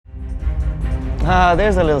Ah,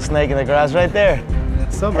 there's a little snake in the grass right there.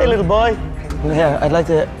 So, hey, little boy. Yeah, I'd like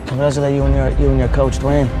to congratulate you and your coach,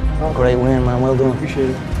 Dwayne. Oh. Great win, man. Well done. Appreciate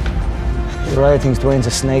it. Uriah thinks Dwayne's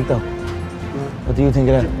a snake, though. What do you think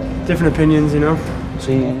of that? Different opinions, you know.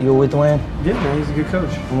 So you were with Dwayne? Yeah, man, he's a good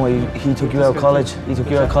coach. And what, he took you out of college? He took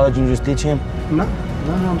you out of college and you just ditch him? No,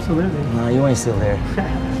 I'm still there, man. No, you ain't still there.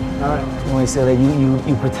 All right. You ain't still there.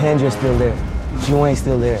 You pretend you're still there, but you ain't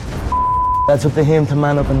still there. That's up to him to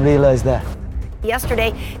man up and realize that.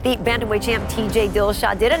 Yesterday, the bantamweight champ TJ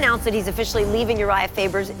Dillashaw did announce that he's officially leaving Uriah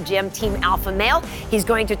Faber's gym, Team Alpha Male. He's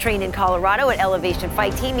going to train in Colorado at Elevation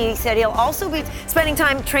Fight Team. He said he'll also be spending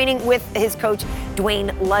time training with his coach,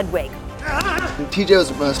 Duane Ludwig. TJ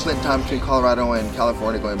was splitting time between Colorado and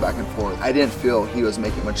California, going back and forth. I didn't feel he was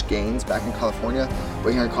making much gains back in California,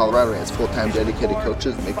 but here in Colorado he has full-time dedicated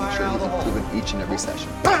coaches making sure he's improving each and every session.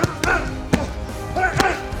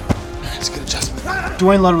 It's a good adjustment.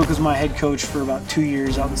 Duane Ludwig was my head coach for about 2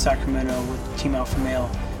 years out in Sacramento with Team Alpha Male,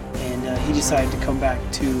 and he decided to come back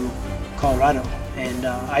to Colorado. And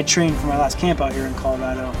I trained for my last camp out here in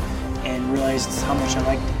Colorado and realized how much I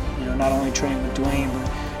liked it. You know, not only training with Duane,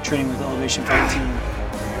 but training with the Elevation Fight Team.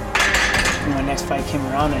 When my next fight came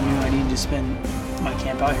around, I knew I needed to spend my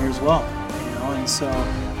camp out here as well. You know, and so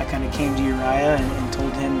I kind of came to Uriah and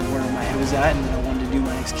told him where my head was at and that I wanted to do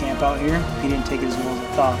my next camp out here. He didn't take it as well as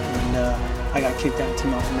I thought, and I got kicked out of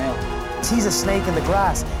Team Alpha Male. He's a snake in the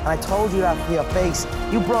grass, and I told you that to your face.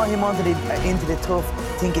 You brought him into the tough,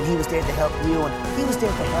 thinking he was there to help you, and he was there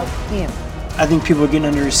to help him. I think people are getting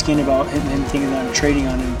under his skin about him thinking that I'm trading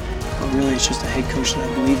on him, but really it's just a head coach that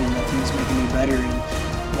I believe in. I think he's making me better,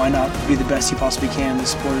 and why not be the best you possibly can in the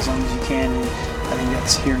sport as long as you can, and I think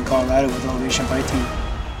that's here in Colorado with Elevation Fight Team.